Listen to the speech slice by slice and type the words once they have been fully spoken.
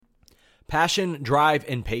Passion, drive,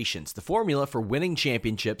 and patience. The formula for winning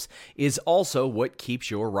championships is also what keeps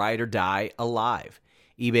your ride or die alive.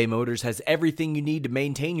 eBay Motors has everything you need to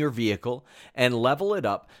maintain your vehicle and level it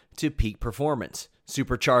up to peak performance.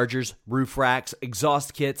 Superchargers, roof racks,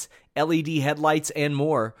 exhaust kits, LED headlights, and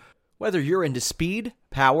more. Whether you're into speed,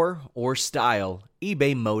 power, or style,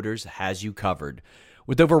 eBay Motors has you covered.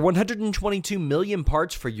 With over 122 million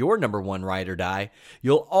parts for your number one ride or die,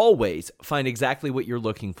 you'll always find exactly what you're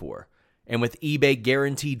looking for. And with eBay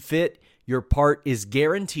Guaranteed Fit, your part is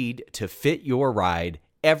guaranteed to fit your ride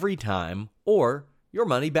every time or your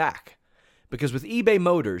money back. Because with eBay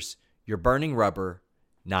Motors, you're burning rubber,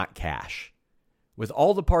 not cash. With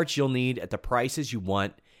all the parts you'll need at the prices you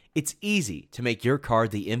want, it's easy to make your car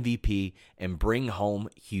the MVP and bring home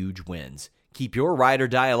huge wins. Keep your ride or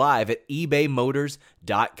die alive at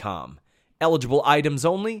ebaymotors.com. Eligible items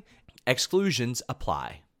only. Exclusions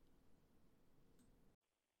apply.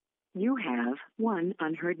 You have one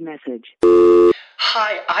unheard message.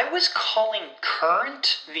 Hi, I was calling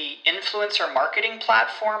Current, the influencer marketing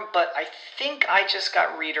platform, but I think I just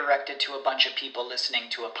got redirected to a bunch of people listening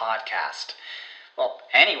to a podcast. Well,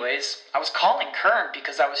 anyways, I was calling Current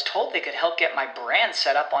because I was told they could help get my brand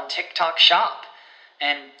set up on TikTok Shop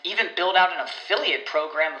and even build out an affiliate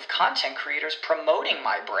program of content creators promoting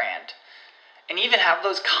my brand. And even have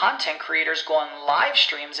those content creators go on live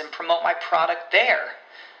streams and promote my product there.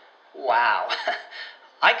 Wow,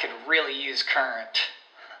 I could really use Current.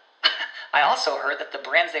 I also heard that the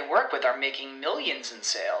brands they work with are making millions in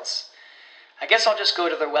sales. I guess I'll just go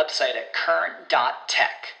to their website at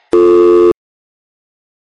current.tech.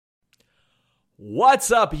 What's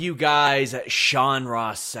up, you guys? Sean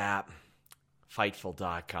Ross Sapp,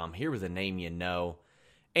 Fightful.com, here with a name you know.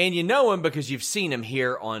 And you know him because you've seen him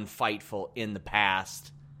here on Fightful in the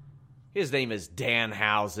past. His name is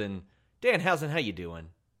Danhausen. Danhausen, how you doing?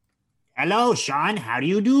 Hello, Sean. How do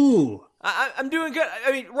you do? I'm doing good.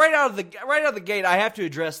 I mean, right out of the gate, I have to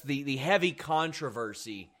address the heavy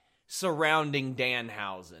controversy surrounding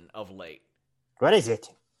Danhausen of late. What is it?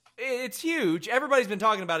 It's huge. Everybody's been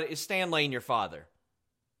talking about it. Is Stan Lane your father?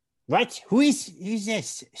 What? Who's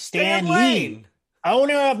this? Stan Lane.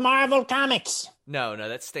 Owner of Marvel Comics. No,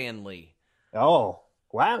 that's Stan Lee. Oh,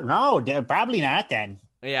 well, no, probably not then.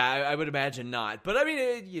 Yeah, I would imagine not. But I mean,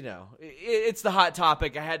 it's the hot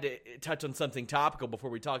topic. I had to touch on something topical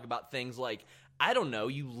before we talk about things like, I don't know,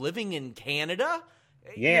 you living in Canada?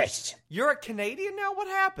 Yes. You're a Canadian now? What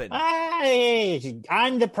happened?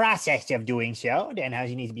 On the process of doing so.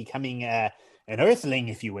 Danhausen is becoming an earthling,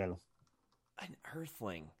 if you will. An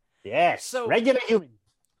earthling? Yes, so, regular human.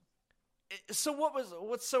 So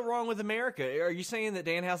what's so wrong with America? Are you saying that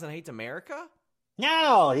Danhausen hates America?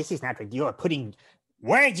 No, this is not what you're putting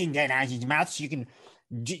words in Danhausen's mouth so you can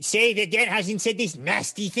say that Danhausen said this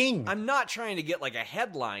nasty thing. I'm not trying to get like a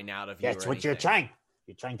headline out of you. That's what you're trying.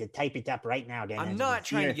 You're trying to type it up right now, Danhausen. I'm not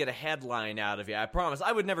trying to get a headline out of you. I promise.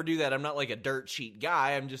 I would never do that. I'm not like a dirt sheet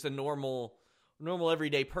guy. I'm just a normal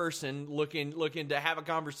everyday person looking to have a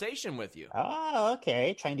conversation with you. Oh,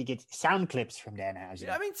 okay. Trying to get sound clips from Danhausen.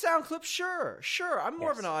 Yeah, I mean, sound clips, sure. I'm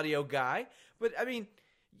more of an audio guy, but I mean,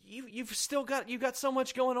 you've got so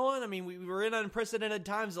much going on. I mean, we were in unprecedented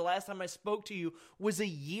times. The last time I spoke to you was a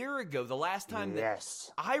year ago. The last time that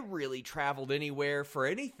I really traveled anywhere for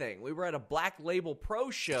anything. We were at a Black Label Pro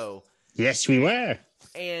show. Yes, we were.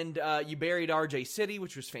 And you buried RJ City,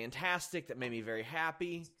 which was fantastic. That made me very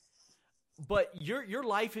happy. But your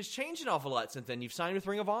life has changed an awful lot since then. You've signed with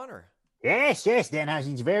Ring of Honor. Yes.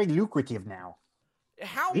 Danhausen's very lucrative now.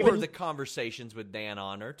 How were the conversations with Dan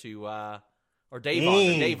Honor or Dave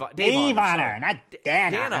Honor? Dave Honor, not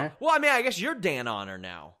Dan Honor. Well, I mean, I guess you're Dan Honor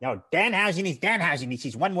now. No, Danhausen is Danhausen. It's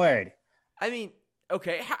just one word. I mean,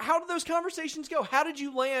 okay. How did those conversations go? How did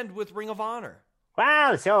you land with Ring of Honor?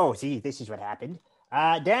 Well, this is what happened.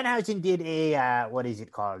 Danhausen did a, what is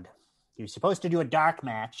it called? He was supposed to do a dark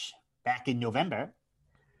match back in November.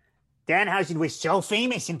 Danhausen was so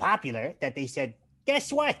famous and popular that they said,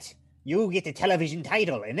 guess what? You get the television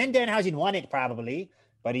title. And then Danhausen won it probably,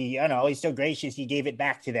 but he's so gracious, he gave it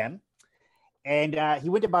back to them. And he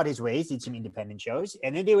went about his ways, did some independent shows.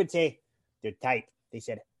 And then they would say, they're tight. They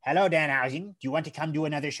said, hello, Danhausen, do you want to come do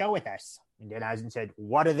another show with us? And Danhausen said,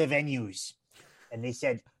 what are the venues? And they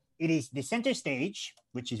said, it is the Center Stage,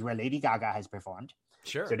 which is where Lady Gaga has performed.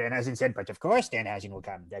 Sure. So Danhausen said, but of course Danhausen will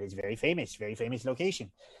come. That is very famous location.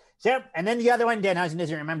 So, and then the other one, Danhausen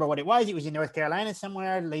doesn't remember what it was. It was in North Carolina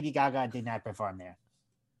somewhere. Lady Gaga did not perform there.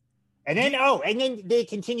 And then they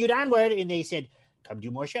continued onward and they said, come do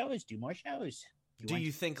more shows. Do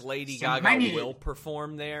you think Lady Gaga will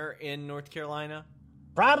perform there in North Carolina?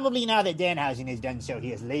 Probably now that Danhausen has done so,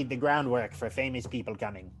 he has laid the groundwork for famous people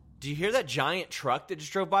coming. Do you hear that giant truck that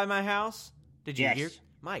just drove by my house? Did you Yes. hear?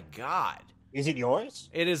 My God. Is it yours?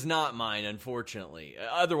 It is not mine, unfortunately.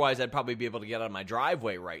 Otherwise, I'd probably be able to get out of my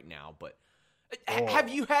driveway right now. But have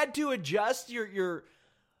you had to adjust your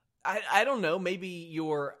I don't know, maybe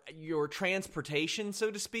your transportation,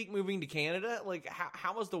 so to speak, moving to Canada? Like,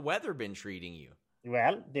 how has the weather been treating you?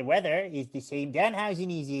 Well, the weather is the same.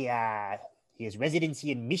 Danhausen is he has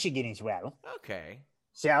residency in Michigan as well. Okay.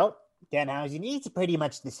 So Danhausen is pretty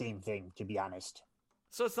much the same thing, to be honest.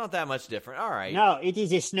 So it's not that much different. All right. No, it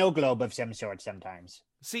is a snow globe of some sort sometimes.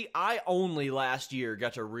 See, I only last year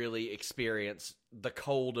got to really experience the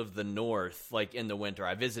cold of the north, like in the winter.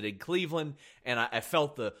 I visited Cleveland, and I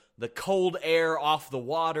felt the cold air off the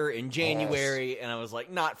water in January, and I was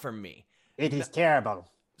like, not for me. It is terrible.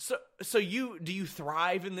 So do you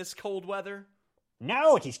thrive in this cold weather?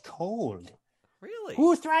 No, it is cold. Really?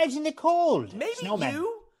 Who thrives in the cold? Maybe Snowmen.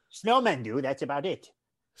 you? Snowmen do. That's about it.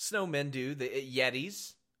 Snowmen do. The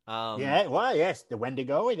Yetis. Yeah, well, yes, the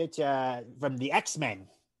Wendigo. It's from the X-Men.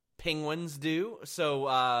 Penguins do. So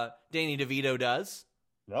Danny DeVito does.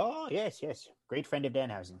 Oh, yes. Great friend of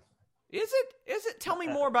Danhausen. Is it? Tell me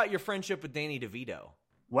more about your friendship with Danny DeVito.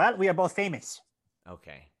 Well, we are both famous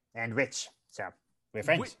Okay. and rich, so we're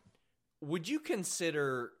friends. Would you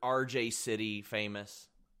consider RJ City famous?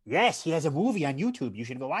 Yes, he has a movie on YouTube. You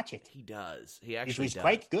should go watch it. He does. He It actually was does.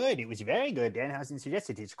 quite good. It was very good. Danhausen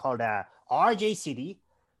suggested it. It's called RJ City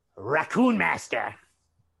Raccoon Master.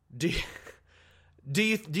 Do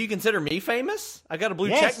you consider me famous? I got a blue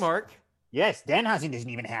Yes. check mark. Yes, Danhausen doesn't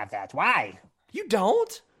even have that. Why? You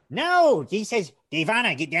don't? No, he says,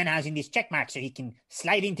 Davana, get Danhausen this check mark so he can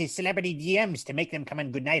slide into celebrity DMs to make them come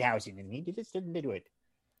on Goodnighthausen. And he just didn't do it.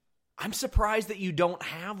 I'm surprised that you don't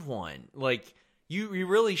have one. Like, you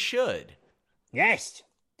really should. Yes,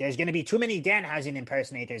 there's going to be too many Danhausen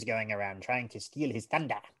impersonators going around trying to steal his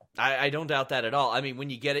thunder. I don't doubt that at all. I mean, when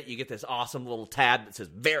you get it, you get this awesome little tab that says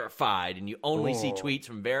verified, and you only see tweets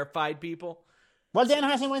from verified people. Well,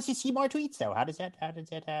 Danhausen wants to see more tweets, though. How does that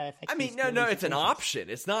affect? I mean, his no, it's an situations? option.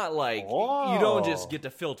 It's not like you don't just get to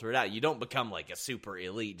filter it out. You don't become like a super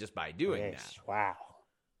elite just by doing Yes, that. wow.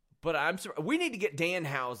 But we need to get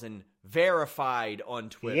Danhausen verified on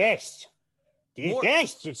Twitter. Yes. More-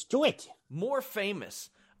 Yes, just do it. More famous.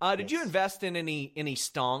 Did you Yes. invest in any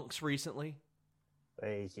stonks recently? What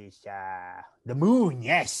is this? The moon,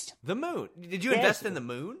 yes. The moon. Did you Yes. invest in the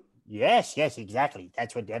moon? Yes, exactly.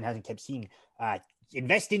 That's what Danhausen kept saying.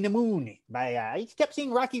 Invest in the moon. He kept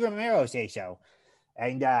seeing Rocky Romero say so.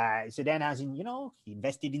 And so Danhausen, he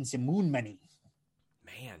invested in some moon money.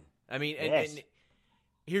 Man. I mean, Yes. and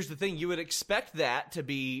here's the thing. You would expect that to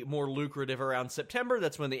be more lucrative around September.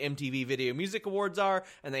 That's when the MTV Video Music Awards are,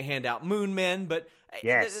 and they hand out Moon Men. But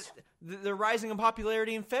Yes. they're rising in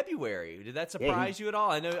popularity in February. Did that surprise you at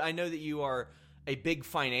all? I know that you are a big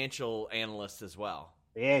financial analyst as well.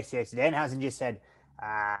 Yes. Danhausen just said,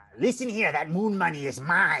 listen here, that moon money is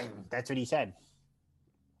mine. That's what he said.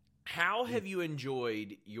 How have you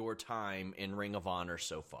enjoyed your time in Ring of Honor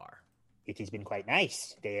so far? It has been quite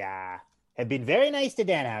nice. They have been very nice to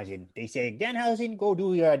Danhausen. They say, Danhausen, go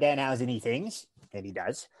do your Danhausen-y things. And he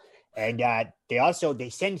does. And they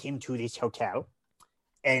send him to this hotel.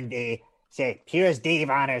 And they say, here's Dave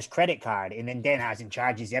Honor's credit card. And then Danhausen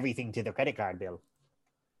charges everything to the credit card bill.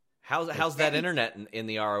 How's that internet in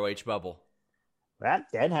the ROH bubble? Well,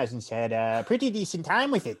 Danhausen's had a pretty decent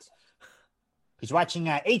time with it. He's watching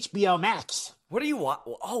HBO Max. What are you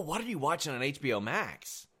what are you watching on HBO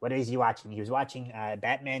Max? What is he watching? He was watching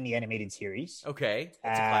Batman, the animated series. Okay,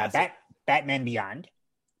 that's a classic. Batman Beyond.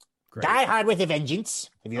 Great. Die Hard with a Vengeance.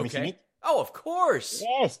 Have you ever seen Okay. it? Oh, of course.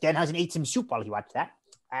 Yes, Danhausen ate some soup while he watched that.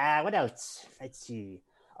 What else? Let's see.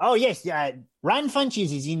 Oh, yes, Ron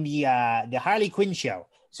Funches is in the Harley Quinn show.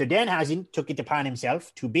 So Danhausen took it upon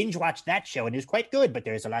himself to binge watch that show, and it was quite good, but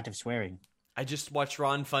there's a lot of swearing. I just watched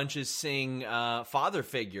Ron Funches sing Father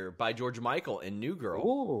Figure by George Michael in New Girl.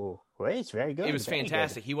 Oh, well, it's very good. It was very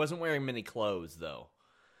fantastic. He wasn't wearing many clothes, though.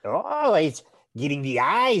 Good. Oh, it's getting the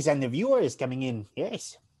eyes on the viewers coming in.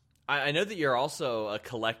 Yes. I know that you're also a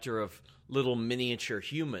collector of little miniature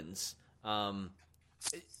humans.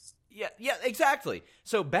 Yeah, exactly.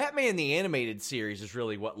 So Batman the Animated Series is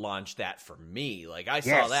really what launched that for me. Like, I saw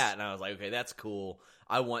Yes. that, and I was like, okay, that's cool.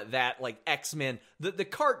 I want that. Like, X-Men. The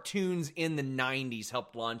cartoons in the 90s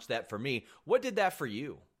helped launch that for me. What did that for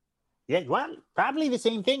you? Yeah, well, probably the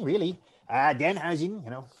same thing, really.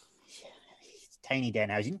 Danhausen, tiny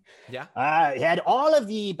Danhausen. Yeah. He had all of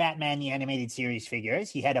the Batman the Animated Series figures.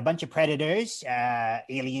 He had a bunch of Predators,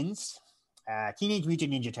 Aliens, Teenage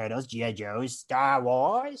Mutant Ninja Turtles, G.I. Joes, Star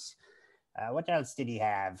Wars. What else did he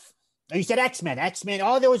have? Oh, you said X-Men. X-Men,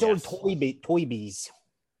 all those old toy bees.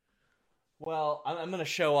 Well, I'm going to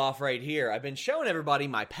show off right here. I've been showing everybody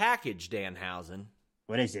my package, Danhausen.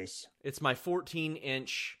 What is this? It's my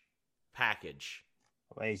 14-inch package.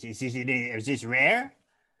 Is this rare?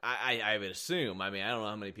 I would assume. I mean, I don't know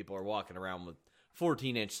how many people are walking around with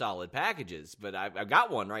 14-inch solid packages, but I've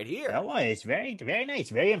got one right here. Oh, it's very, very nice.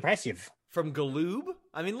 Very impressive. From Galoob?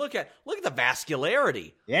 I mean, look at the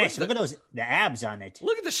vascularity. Yes, look at the abs on it.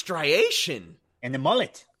 Look at the striation. And the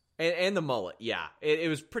mullet. And the mullet, yeah. It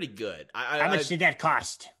was pretty good. How much did that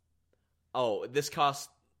cost? Oh, this cost,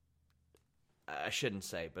 I shouldn't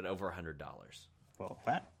say, but over $100. Well,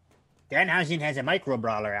 what? Danhausen has a micro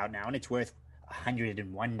brawler out now, and it's worth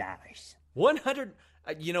 $101. 100.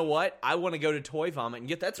 You know what? I want to go to Toy Vomit and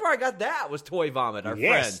get. That's where I got that. Was Toy Vomit, our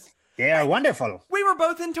friends. They are wonderful. We were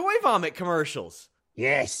both in Toy Vomit commercials.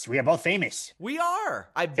 Yes, we are both famous. We are.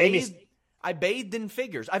 I bathed in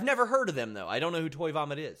figures. I've never heard of them though. I don't know who Toy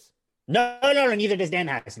Vomit is. No, neither does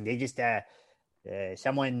Danhausen. They just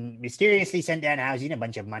someone mysteriously sent Danhausen a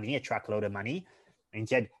bunch of money, a truckload of money, and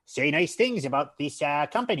said, "Say nice things about this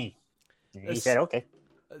company." And he said, "Okay."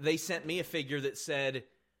 They sent me a figure that said,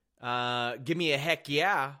 "Give me a heck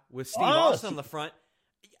yeah" with Steve Austin on the front.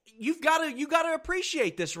 You gotta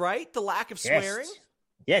appreciate this, right? The lack of swearing.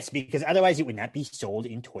 Yes, because otherwise it would not be sold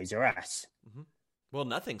in Toys R Us. Mm-hmm. Well,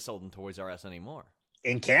 nothing's sold in Toys R Us anymore.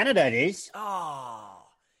 In Canada, it is. Oh,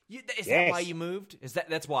 is that why you moved?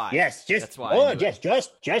 That's why? Yes, that's why.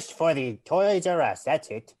 Just for the Toys R Us. That's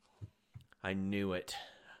it. I knew it.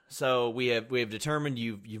 So we have determined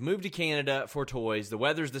you've moved to Canada for toys. The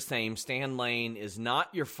weather's the same. Stan Lane is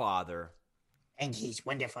not your father, and his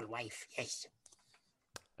wonderful wife. Yes.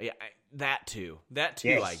 Yeah, that too. Yes.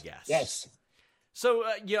 I guess. Yes. So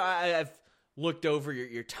I've looked over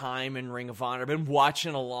your time in Ring of Honor. Been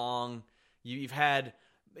watching along. You've had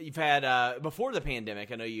before the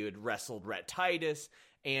pandemic. I know you had wrestled Rhett Titus,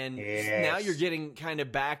 and now you're getting kind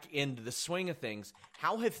of back into the swing of things.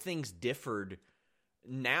 How have things differed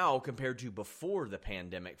now compared to before the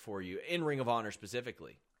pandemic for you in Ring of Honor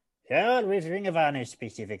specifically? Well, with Ring of Honor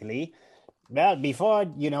specifically, well, before,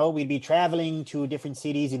 we'd be traveling to different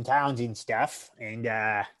cities and towns and stuff. And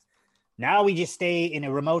now we just stay in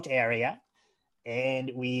a remote area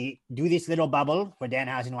and we do this little bubble where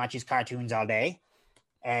Danhausen watches cartoons all day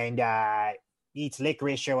and eats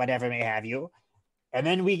licorice or whatever may have you. And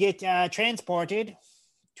then we get transported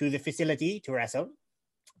to the facility to wrestle.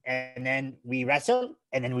 And then we wrestle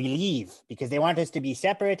and then we leave because they want us to be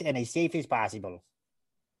separate and as safe as possible.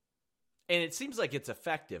 And it seems like it's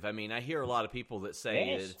effective. I mean, I hear a lot of people that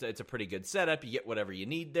say it's a pretty good setup. You get whatever you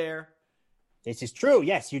need there. This is true.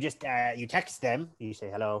 Yes, you just you text them. You say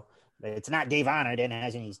hello. It's not Dave Honor.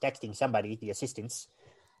 Danhausen, he's texting somebody, the assistants.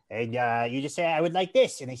 And you just say, I would like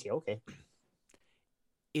this. And they say, okay.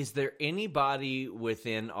 Is there anybody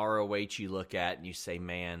within ROH you look at and you say,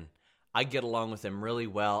 man, I get along with them really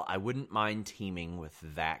well. I wouldn't mind teaming with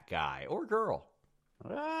that guy or girl?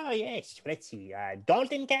 Oh, yes. Let's see.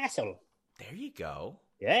 Dalton Castle. There you go.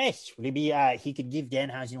 Yes. Maybe he could give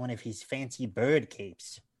Danhausen one of his fancy bird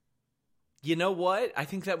capes. You know what? I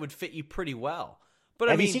think that would fit you pretty well. But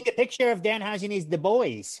Have you seen the picture of Danhausen is The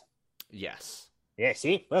Boys? Yes. Yeah,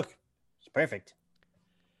 see? Look. It's perfect.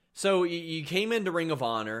 So you came into Ring of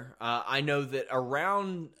Honor. I know that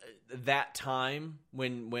around that time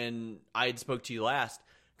when I had spoke to you last,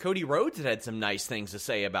 Cody Rhodes had some nice things to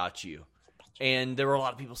say about you. And there were a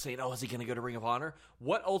lot of people saying, oh, is he going to go to Ring of Honor?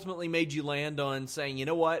 What ultimately made you land on saying, you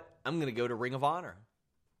know what, I'm going to go to Ring of Honor?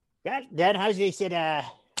 Danhausen said,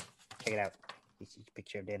 check it out. This is a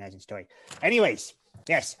picture of Danhausen's story. Anyways,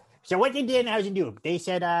 yes. So what did Danhausen do? They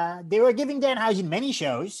said they were giving Danhausen many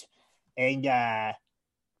shows and,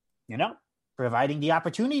 providing the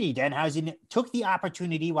opportunity. Danhausen took the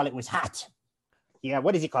opportunity while it was hot. Yeah,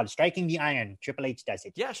 what is it called? Striking the iron. Triple H does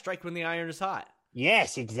it. Yeah, strike when the iron is hot.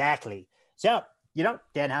 Yes, exactly. So,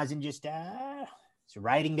 Danhausen just is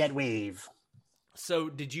riding that wave. So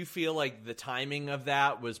did you feel like the timing of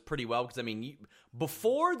that was pretty well? Because, I mean,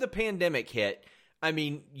 before the pandemic hit, I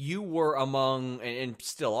mean, you were among, and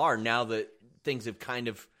still are now that things have kind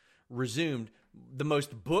of resumed, the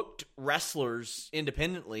most booked wrestlers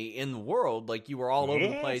independently in the world. Like, you were all over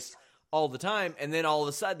the place all the time. And then all of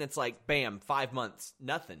a sudden it's like, bam, 5 months,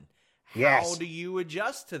 nothing. How do you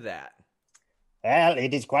adjust to that? Well,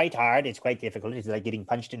 it is quite hard. It's quite difficult. It's like getting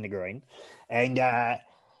punched in the groin. And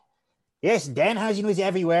yes, Danhausen was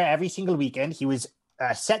everywhere every single weekend. He was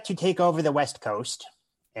set to take over the West Coast,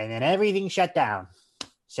 and then everything shut down.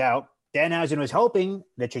 So Danhausen was hoping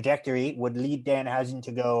the trajectory would lead Danhausen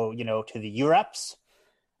to go, to the Europes,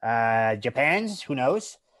 Japan's, who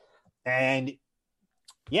knows? And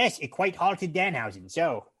yes, it quite halted Danhausen.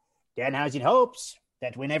 So Danhausen hopes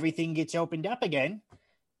that when everything gets opened up again,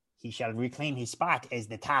 he shall reclaim his spot as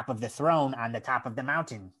the top of the throne on the top of the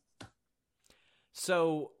mountain.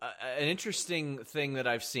 So an interesting thing that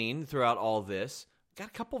I've seen throughout all this, got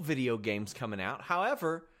a couple video games coming out.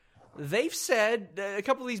 However, they've said a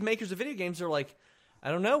couple of these makers of video games are like,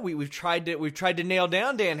 I don't know. We've tried to nail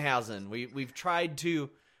down Danhausen. We've tried to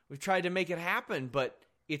make it happen, but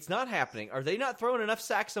it's not happening. Are they not throwing enough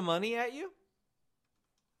sacks of money at you?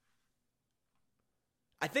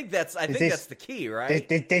 I think that's the key, right?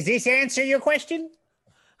 Does this answer your question?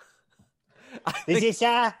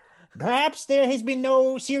 Perhaps there has been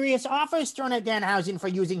no serious offers thrown at Danhausen for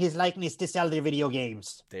using his likeness to sell their video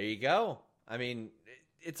games. There you go. I mean,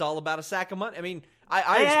 it's all about a sack of money. I mean,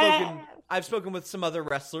 I've spoken with some other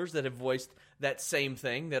wrestlers that have voiced that same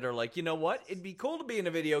thing, that are like, you know what? It'd be cool to be in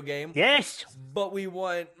a video game. Yes. But we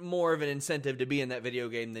want more of an incentive to be in that video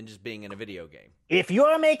game than just being in a video game. If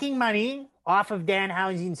you're making money off of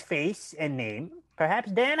Danhausen's face and name,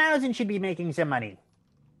 perhaps Danhausen should be making some money.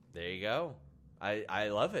 There you go. I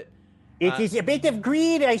love it. It is a bit of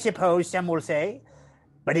greed, I suppose, some will say.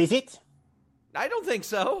 But is it? I don't think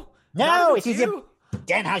so. No, it is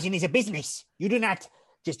Danhausen is a business. You do not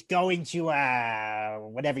just go into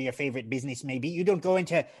whatever your favorite business may be. You don't go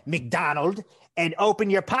into McDonald's and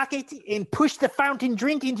open your pocket and push the fountain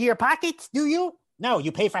drink into your pocket, do you? No,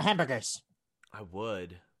 you pay for hamburgers. I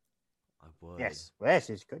would. Yes,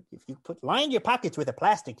 it's good. If you line your pockets with a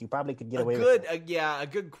plastic, you probably could get away with it. A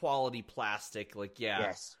good quality plastic.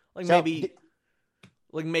 Yes. Maybe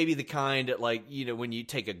the kind that, when you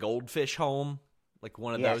take a goldfish home, like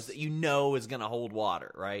one of those that is going to hold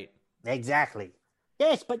water, right? Exactly.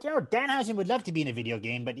 Yes, but Danhausen would love to be in a video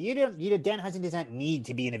game, but Danhausen does not need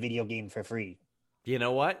to be in a video game for free. You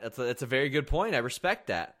know what? That's a very good point. I respect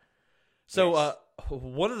that. So,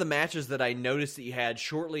 one of the matches that I noticed that you had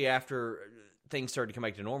shortly after things started to come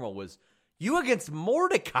back to normal was you against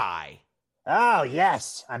Mordecai. Oh,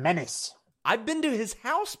 yes, a menace. I've been to his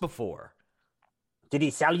house before. Did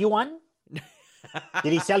he sell you one?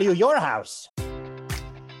 Did he sell you your house?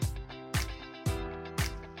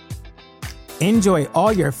 Enjoy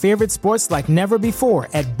all your favorite sports like never before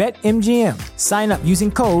at BetMGM. Sign up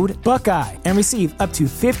using code Buckeye and receive up to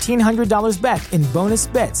 $1,500 back in bonus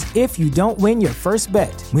bets if you don't win your first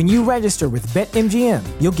bet. When you register with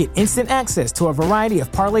BetMGM, you'll get instant access to a variety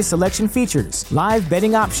of parlay selection features, live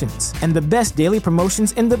betting options, and the best daily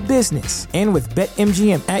promotions in the business. And with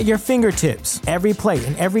BetMGM at your fingertips, every play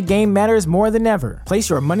and every game matters more than ever.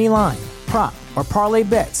 Place your money line, prop, or parlay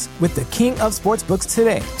bets with the king of sportsbooks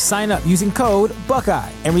today. Sign up using code Buckeye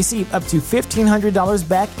and receive up to $1,500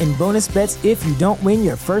 back in bonus bets if you don't win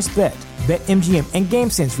your first bet. BetMGM and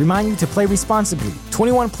GameSense remind you to play responsibly.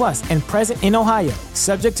 21 plus and present in Ohio,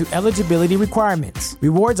 subject to eligibility requirements.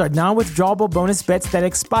 Rewards are non-withdrawable bonus bets that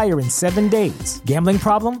expire in 7 days. Gambling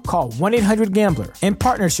problem? Call 1-800-GAMBLER. In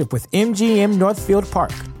partnership with MGM Northfield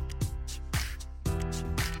Park.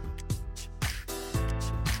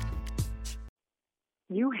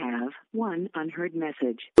 You have one unheard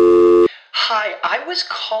message. Hi, I was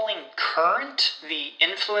calling Current, the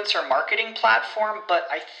influencer marketing platform, but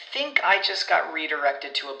I think I just got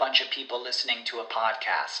redirected to a bunch of people listening to a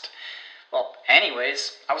podcast. Well,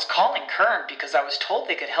 anyways, I was calling Current because I was told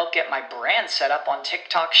they could help get my brand set up on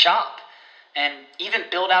TikTok Shop, and even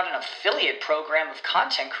build out an affiliate program of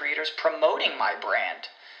content creators promoting my brand,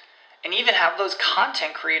 and even have those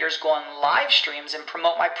content creators go on live streams and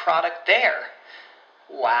promote my product there.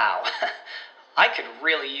 Wow, I could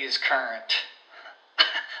really use Current.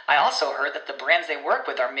 I also heard that the brands they work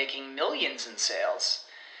with are making millions in sales.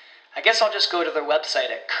 I guess I'll just go to their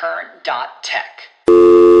website at current.tech.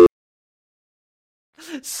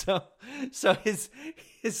 So his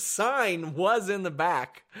sign was in the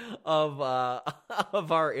back of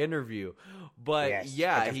our interview, but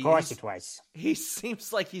yes, of course it was. He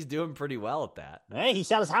seems like he's doing pretty well at that. He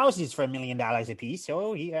sells houses for $1 million a piece,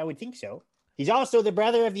 so I would think so. He's also the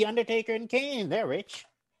brother of The Undertaker and Kane. They're rich.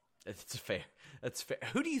 That's fair.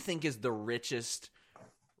 Who do you think is the richest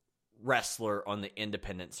wrestler on the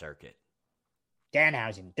independent circuit?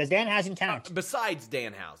 Danhausen. Does Danhausen count? Besides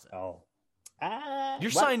Danhausen. Oh.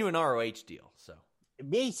 You're signed to an ROH deal, so.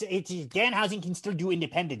 Danhausen can still do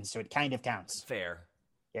independence, so it kind of counts. Fair.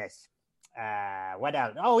 Yes. What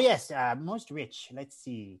else? Oh, yes. Most rich. Let's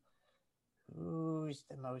see. Who's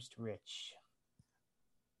the most rich?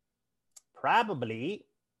 Probably,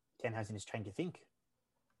 Danhausen is trying to think.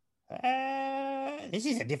 This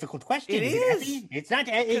is a difficult question. It is. is. Effie? It's not.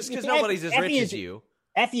 Because nobody's as rich as you.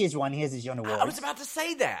 Effie is one. He has his own awards. I was about to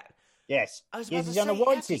say that. Yes. I was He about has to his own say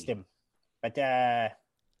award Effie. system. But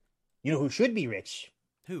you know who should be rich?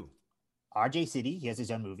 Who? RJ City. He has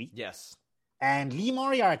his own movie. Yes. And Lee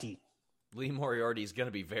Moriarty. Lee Moriarty is going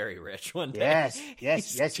to be very rich one day.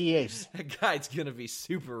 Yes, he is. That guy's going to be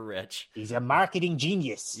super rich. He's a marketing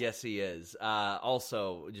genius. Yes, he is.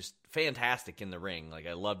 Also, just fantastic in the ring. Like,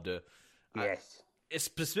 I love to... Yes.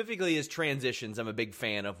 Specifically his transitions, I'm a big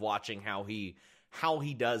fan of watching how he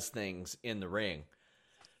does things in the ring.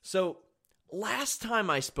 So, last time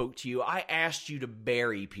I spoke to you, I asked you to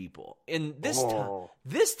bury people. And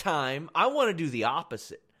this time, I want to do the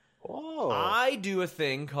opposite. Oh. I do a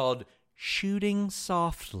thing called shooting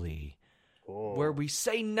softly, where we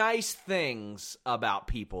say nice things about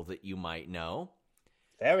people that you might know.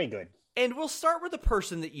 Very good. And we'll start with the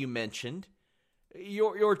person that you mentioned.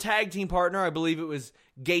 Your tag team partner, I believe it was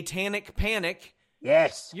Gatanic Panic.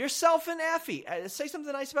 Yes. Yourself and Effie. Say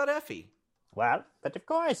something nice about Effie. Well, but of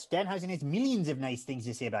course, Danhausen has millions of nice things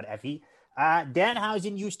to say about Effie.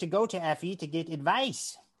 Danhausen used to go to Effie to get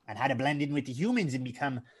advice on how to blend in with the humans and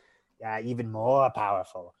become even more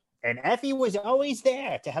powerful. And Effie was always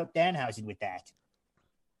there to help Danhausen with that.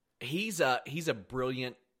 He's a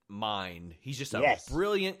brilliant mind. He's just a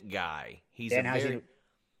brilliant guy. Danhausen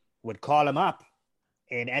would call him up,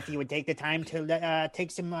 and Effie would take the time to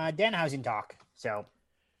take some Danhausen talk. So,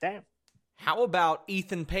 there. How about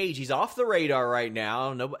Ethan Page? He's off the radar right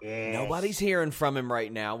now. Nobody's hearing from him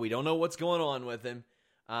right now. We don't know what's going on with him.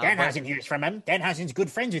 Danhausen hears from him. Danhausen's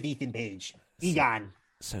good friends with Ethan Page. Egon.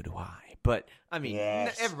 So do I. But, I mean,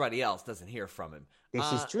 everybody else doesn't hear from him.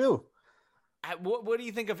 This is true. What do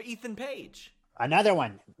you think of Ethan Page? Another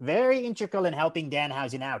one. Very integral in helping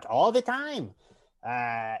Danhausen out all the time.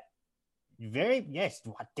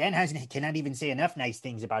 Danhausen cannot even say enough nice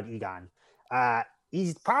things about Egon.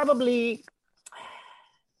 He's probably,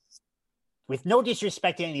 with no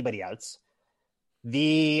disrespect to anybody else,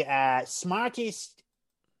 the smartest.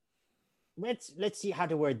 Let's see how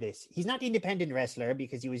to word this. He's not independent wrestler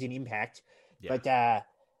because he was in Impact, but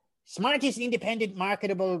smartest independent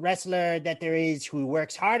marketable wrestler that there is who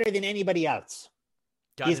works harder than anybody else.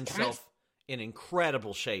 Got himself in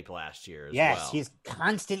incredible shape last year as well. Yes, he's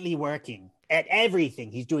constantly working at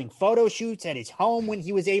everything. He's doing photo shoots at his home when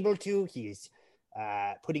he was able to. He's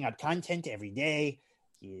putting out content every day.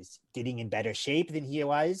 He is getting in better shape than he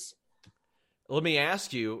was. Let me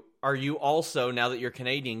ask you, are you also, now that you're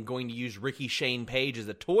Canadian, going to use Ricky Shane Page as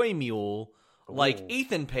a toy mule like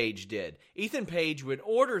Ethan Page did? Ethan Page would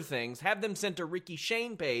order things, have them sent to Ricky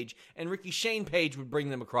Shane Page, and Ricky Shane Page would bring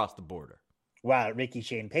them across the border. Well, Ricky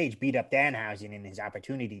Shane Page beat up Danhausen in his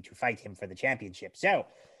opportunity to fight him for the championship. So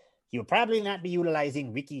he will probably not be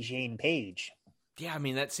utilizing Ricky Shane Page. Yeah, I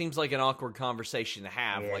mean, that seems like an awkward conversation to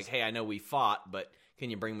have. Yes. Like, hey, I know we fought, but can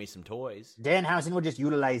you bring me some toys? Danhausen will just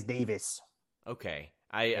utilize Davis. Okay.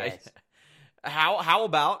 Yes. How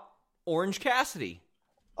about Orange Cassidy?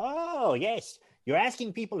 Oh, yes. You're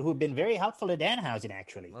asking people who've been very helpful to Danhausen,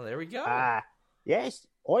 actually. Well, there we go. Yes,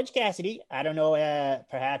 Orange Cassidy. I don't know.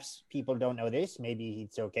 Perhaps people don't know this. Maybe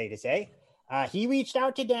it's okay to say. He reached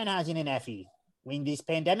out to Danhausen and Effie when this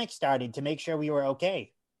pandemic started to make sure we were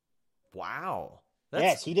okay. Wow.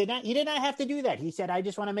 Yes, he did not have to do that. He said, I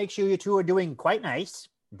just want to make sure you two are doing quite nice.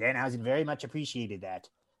 Danhausen very much appreciated that.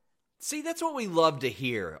 See, that's what we love to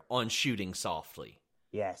hear on Shooting Softly.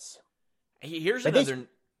 Yes. Here's But another...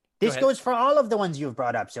 This goes for all of the ones you've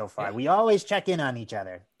brought up so far. Yeah. We always check in on each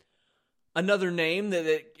other. Another name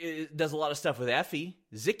that does a lot of stuff with Effie,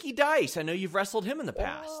 Zicky Dice. I know you've wrestled him in the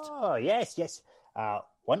past. Oh, yes.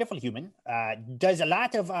 Wonderful human. Does a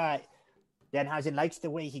lot of... Danhausen likes the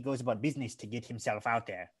way he goes about business to get himself out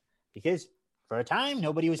there. Because for a time,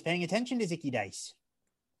 nobody was paying attention to Zicky Dice.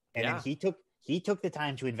 And then he took the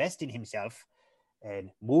time to invest in himself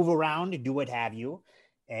and move around and do what have you.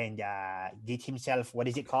 And get himself, what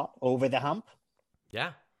is it called? Over the hump.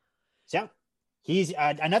 Yeah. So he's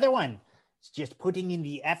another one. He's just putting in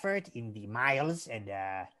the effort, in the miles, and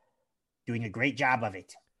doing a great job of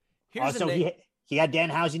it. Also, he had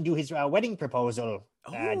Danhausen do his wedding proposal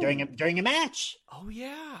during a match. Oh,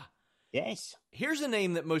 yeah. Yes. Here's a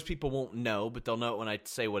name that most people won't know, but they'll know it when I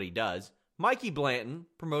say what he does. Mikey Blanton,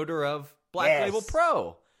 promoter of Black Label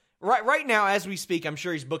Pro. Right now, as we speak, I'm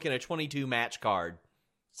sure he's booking a 22-match card.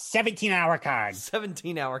 17-hour card.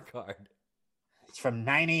 17-hour card. It's from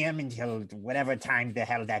 9 a.m. until whatever time the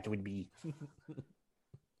hell that would be.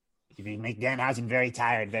 You make Danhausen very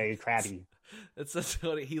tired, very crabby. That's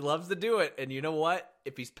what he loves to do it. And you know what?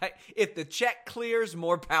 If the check clears,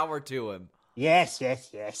 more power to him. Yes.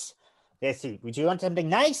 Let's see. Would you want something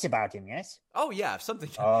nice about him, yes? Oh, yeah, something.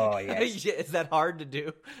 Oh, yes. Is that hard to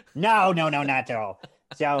do? No, not at all.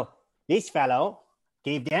 So this fellow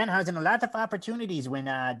gave Danhausen a lot of opportunities when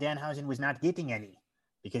Danhausen was not getting any,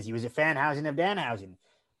 because he was a fanhausen of Danhausen.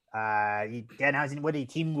 Danhausen he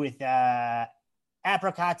teamed with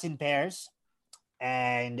Apricots in Pears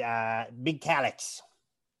and Big Calyx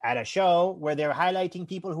at a show where they were highlighting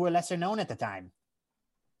people who were lesser known at the time.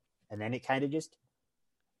 And then it kind of just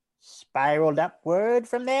spiraled upward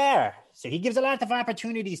from there. So he gives a lot of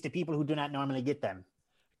opportunities to people who do not normally get them.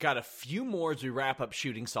 Got a few more as we wrap up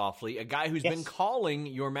Shooting Softly. A guy who's been calling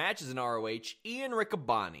your matches in ROH, Ian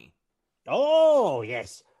Riccaboni. Oh,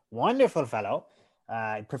 yes. Wonderful fellow.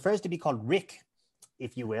 Prefers to be called Rick,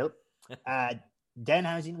 if you will.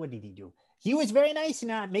 Danhausen, what did he do? He was very nice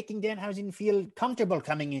in making Danhausen feel comfortable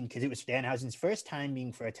coming in, because it was Danhausen's first time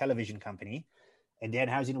being for a television company. And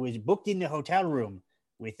Danhausen was booked in the hotel room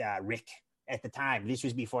with Rick at the time. This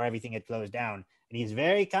was before everything had closed down. And he's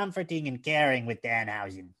very comforting and caring with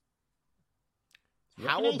Danhausen.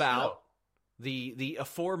 How about the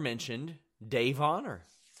aforementioned Dave Honor?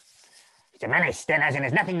 He's a menace. Danhausen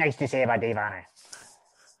has nothing nice to say about Dave Honor.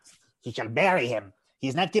 He shall bury him.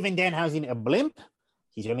 He's not giving Danhausen a blimp.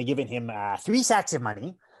 He's only giving him 3 sacks of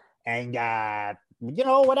money. And,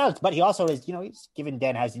 what else? But he also is, he's giving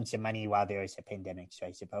Danhausen some money while there is a pandemic. So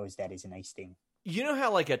I suppose that is a nice thing. You know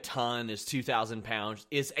how like a ton is 2,000 pounds?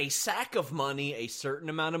 Is a sack of money a certain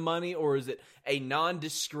amount of money, or is it a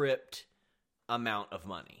nondescript amount of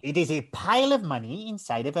money? It is a pile of money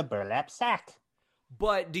inside of a burlap sack.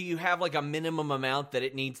 But do you have like a minimum amount that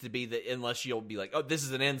it needs to be, that unless you'll be like, oh, this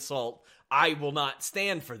is an insult, I will not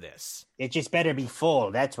stand for this? It just better be full.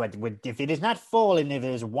 That's what would, if it is not full and if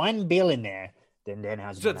there's one bill in there, then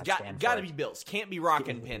Danhausen will not stand for it. Got to be bills. Can't be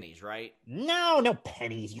rocking pennies, right? No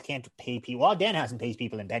pennies. You can't pay people. Well, Danhausen pays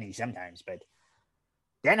people in pennies sometimes, but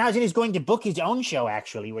Danhausen is going to book his own show,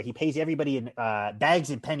 actually, where he pays everybody in bags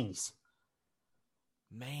of pennies.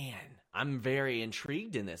 Man, I'm very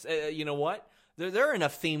intrigued in this. You know what? There are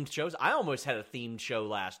enough themed shows. I almost had a themed show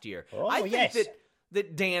last year. Oh, I think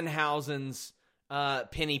that Danhausen's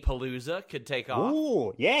Penny Palooza could take off.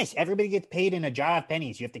 Ooh, yes. Everybody gets paid in a jar of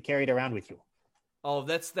pennies. You have to carry it around with you. Oh,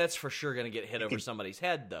 that's for sure going to get hit over somebody's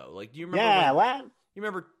head, though. Like, do you remember? Yeah, you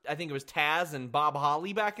remember? I think it was Taz and Bob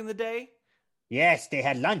Holly back in the day. Yes, they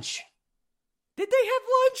had lunch. Did they have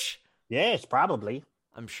lunch? Yes, probably.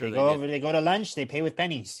 I'm sure they go to lunch. They pay with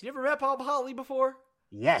pennies. You ever met Bob Holly before?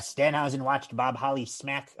 Yes, Danhausen watched Bob Holly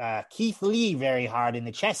smack Keith Lee very hard in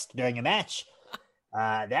the chest during a match.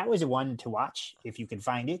 That was a one to watch if you can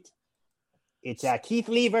find it. It's Keith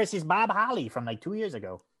Lee versus Bob Holly from like 2 years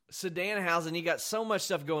ago. So Danhausen, you got so much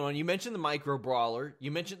stuff going on. You mentioned the micro brawler.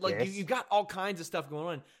 You mentioned you got all kinds of stuff going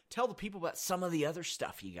on. Tell the people about some of the other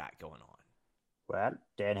stuff you got going on. Well,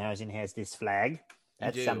 Danhausen has this flag.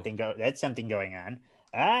 That's something going on.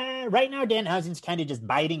 Right now, Danhausen's kind of just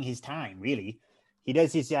biding his time. Really, he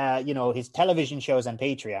does his his television shows on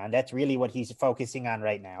Patreon. That's really what he's focusing on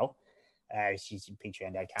right now. She's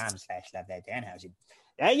patreon.com/LoveThatDanhausen.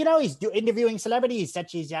 He's interviewing celebrities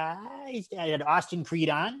such as he's had Austin Creed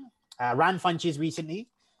on, Ron Funches recently,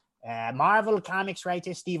 Marvel Comics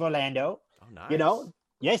writer Steve Orlando. Oh, nice.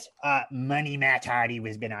 Yes, Money Matt Hardy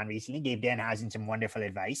has been on recently, gave Danhausen some wonderful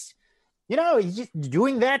advice. He's just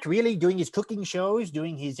doing that, really, doing his cooking shows,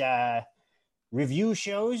 doing his review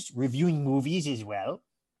shows, reviewing movies as well.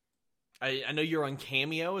 I know you're on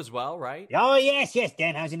Cameo as well, right? Oh, yes.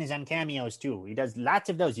 Danhausen is on Cameos, too. He does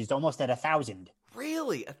lots of those. He's almost at 1,000.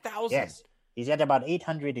 Really? 1,000? Yes. He's at about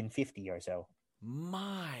 850 or so.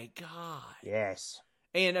 My God. Yes.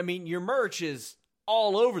 And, I mean, your merch is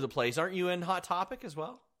all over the place. Aren't you in Hot Topic as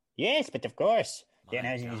well? Yes, but of course.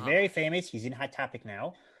 Danhausen is very famous. He's in Hot Topic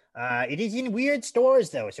now. It is in weird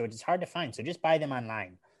stores, though, so it's hard to find. So just buy them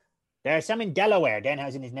online. There are some in Delaware.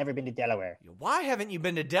 Danhausen has never been to Delaware. Why haven't you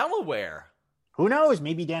been to Delaware? Who knows?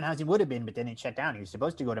 Maybe Danhausen would have been, but then it shut down. He was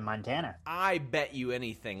supposed to go to Montana. I bet you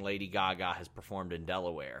anything Lady Gaga has performed in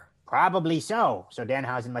Delaware. Probably so. So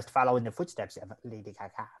Danhausen must follow in the footsteps of Lady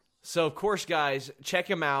Gaga. So, of course, guys, check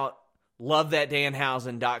him out.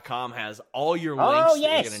 LoveThatDanhausen.com has all your links that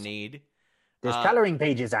you're going to need. There's coloring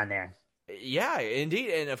pages on there. Yeah, indeed.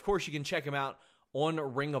 And, of course, you can check him out on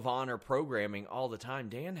Ring of Honor programming all the time.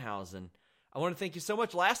 Danhausen, I want to thank you so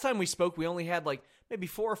much. Last time we spoke, we only had like maybe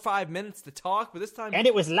 4 or 5 minutes to talk, but this time... And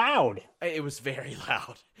it was loud. It was very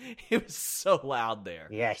loud. It was so loud there.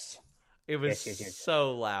 Yes. It was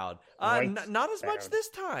so loud. Not as much this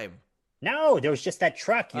time. No, there was just that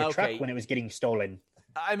truck. Your truck when it was getting stolen.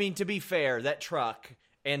 I mean, to be fair, that truck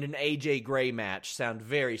and an AJ Gray match sound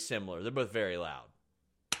very similar. They're both very loud.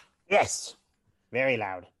 Yes. Very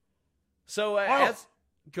loud. So,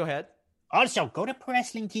 go ahead. Also, go to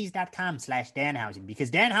ProWrestlingTees.com/Danhausen because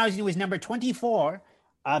Danhausen was number 24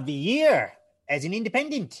 of the year as an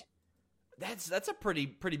independent. That's a pretty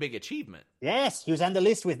big achievement. Yes, he was on the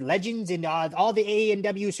list with legends and all the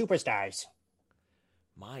A&W superstars.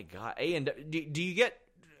 My God, do you get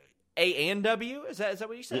A&W? Is that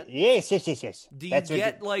what you said? Yes. Do you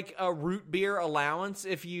get like a root beer allowance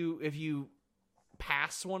if you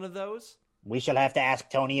pass one of those? We shall have to ask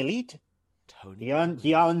Tony Elite.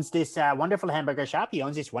 He owns this wonderful hamburger shop. He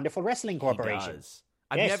owns this wonderful wrestling corporation. He does.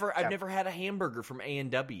 I've never had a hamburger from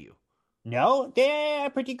A&W. No, they're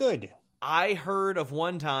pretty good. I heard of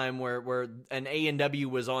one time where an A&W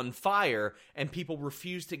was on fire and people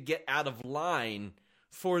refused to get out of line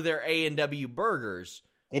for their A&W burgers.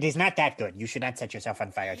 It is not that good. You should not set yourself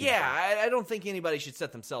on fire. Yeah, I don't think anybody should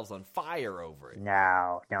set themselves on fire over it.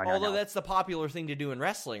 No. Although that's the popular thing to do in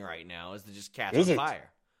wrestling right now is to just catch on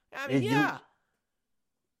fire. I mean, yeah.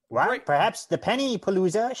 Well, Great. Perhaps the Penny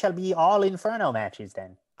Palooza shall be all Inferno matches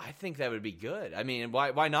then. I think that would be good. I mean,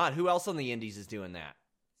 why not? Who else on the Indies is doing that?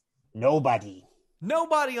 Nobody.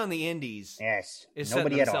 Nobody on the Indies is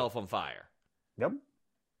setting themselves on fire. Nope.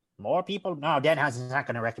 More people. No, Danhausen's not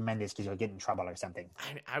going to recommend this because you'll get in trouble or something.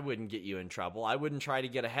 I wouldn't get you in trouble. I wouldn't try to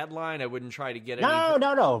get a headline. I wouldn't try to get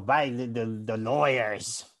No. By the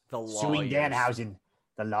lawyers. The lawyers. Suing Danhausen.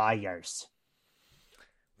 The lawyers.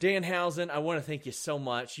 Danhausen, I want to thank you so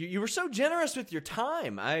much. You were so generous with your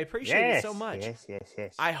time. I appreciate it so much.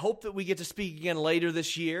 Yes. I hope that we get to speak again later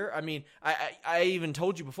this year. I mean, I even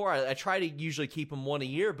told you before, I try to usually keep them one a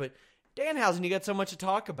year, but Danhausen, you got so much to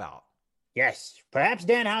talk about. Yes. Perhaps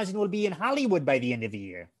Danhausen will be in Hollywood by the end of the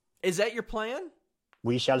year. Is that your plan?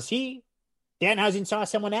 We shall see. Danhausen saw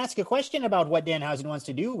someone ask a question about what Danhausen wants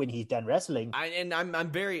to do when he's done wrestling.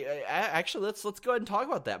 I'm very actually let's go ahead and talk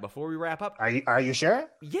about that before we wrap up. Are you sure?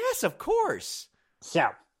 Yes, of course. So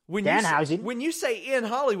Danhausen, when you say in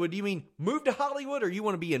Hollywood, do you mean move to Hollywood or you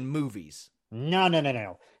want to be in movies?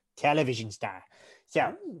 No. Television star.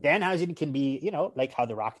 So Danhausen can be, like how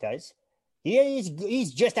The Rock does.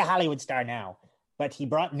 He's just a Hollywood star now, but he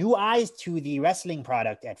brought new eyes to the wrestling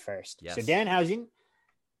product at first. Yes. So Danhausen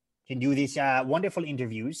can do these wonderful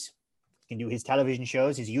interviews. He can do his television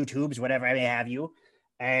shows, his YouTubes, whatever may have you.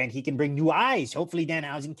 And he can bring new eyes. Hopefully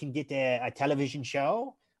Danhausen can get a television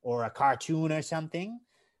show or a cartoon or something,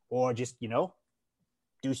 or just,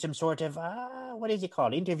 do some sort of, what is it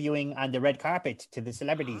called? Interviewing on the red carpet to the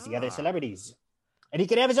celebrities, the other celebrities. And he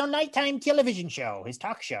could have his own nighttime television show, his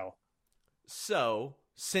talk show. So,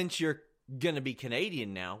 since you're going to be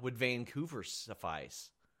Canadian now, would Vancouver suffice?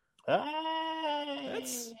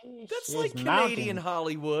 That's like Canadian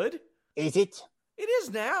Hollywood. Is it? It is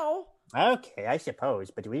now. Okay, I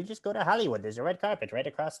suppose. But we just go to Hollywood. There's a red carpet right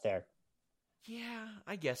across there. Yeah,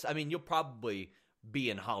 I guess. I mean, you'll probably be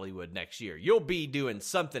in Hollywood next year. You'll be doing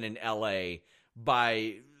something in LA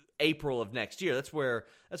by April of next year. That's where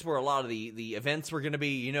a lot of the events were going to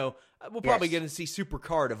be. We're probably going to see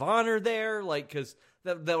Supercard of Honor there, because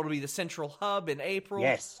that'll be the central hub in April.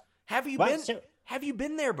 Yes. Have you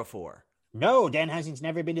been there before? No, Danhausen's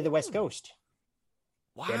never been to the West Coast.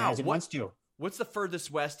 Wow. Danhausen wants to. What's the furthest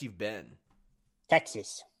west you've been?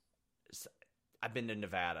 Texas. I've been to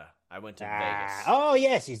Nevada. I went to Vegas. Oh,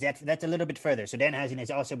 yes. That's a little bit further. So Danhausen has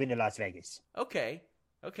also been to Las Vegas. Okay.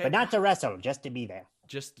 But not to wrestle, just to be there.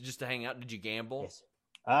 Just to hang out. Did you gamble? Yes.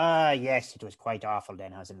 Yes, it was quite awful.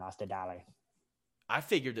 Danhausen lost $1. I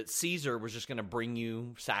figured that Caesar was just going to bring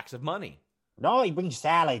you sacks of money. No, he brings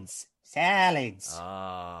salads. Salads.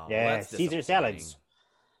 Oh, yeah, that's Caesar salads.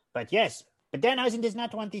 But Danhausen does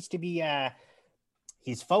not want this to be,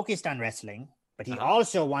 he's focused on wrestling, but he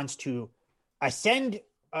also wants to ascend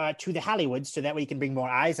to the Hollywood so that way he can bring more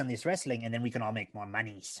eyes on this wrestling and then we can all make more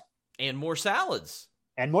monies. And more salads.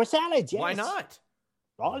 And more salads, yes. Why not?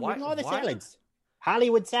 All the salads.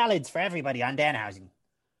 Hollywood salads for everybody on Danhausen.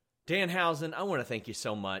 Danhausen, I want to thank you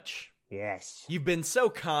so much. Yes. You've been so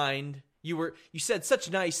kind. You said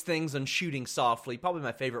such nice things on Shooting Softly. Probably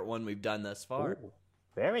my favorite one we've done thus far. Ooh,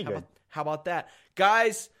 very good. How about that?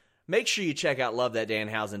 Guys, make sure you check out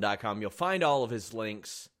lovethatdanhausen.com. You'll find all of his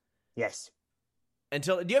links. Yes.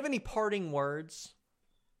 Do you have any parting words?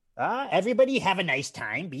 Everybody have a nice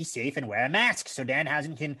time, be safe, and wear a mask so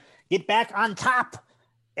Danhausen can get back on top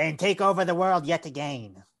and take over the world yet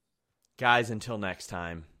again. Guys, until next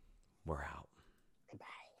time, we're out.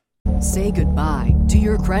 Goodbye. Say goodbye to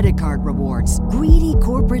your credit card rewards. Greedy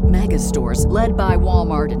corporate mega stores, led by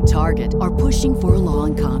Walmart and Target, are pushing for a law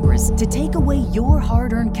in Congress to take away your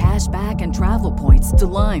hard-earned cash back and travel points to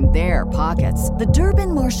line their pockets. The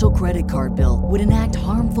Durbin-Marshall credit card bill would enact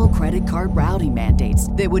harmful credit card routing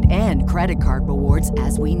mandates that would end credit card rewards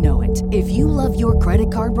as we know it. If you love your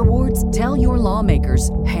credit card rewards, tell your lawmakers,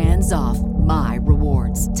 hands off my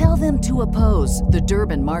rewards. Tell them to oppose the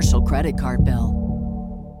Durbin-Marshall credit card bill.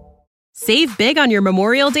 Save big on your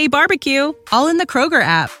Memorial Day barbecue, all in the Kroger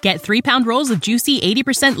app. Get 3-pound rolls of juicy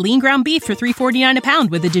 80% lean ground beef for $3.49 a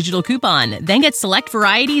pound with a digital coupon. Then get select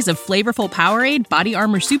varieties of flavorful Powerade, Body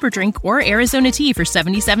Armor Super Drink, or Arizona tea for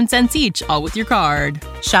 77 cents each, all with your card.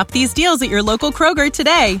 Shop these deals at your local Kroger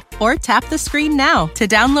today, or tap the screen now to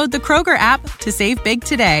download the Kroger app to save big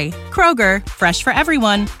today. Kroger, fresh for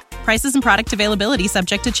everyone. Prices and product availability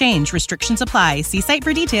subject to change. Restrictions apply. See site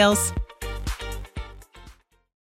for details.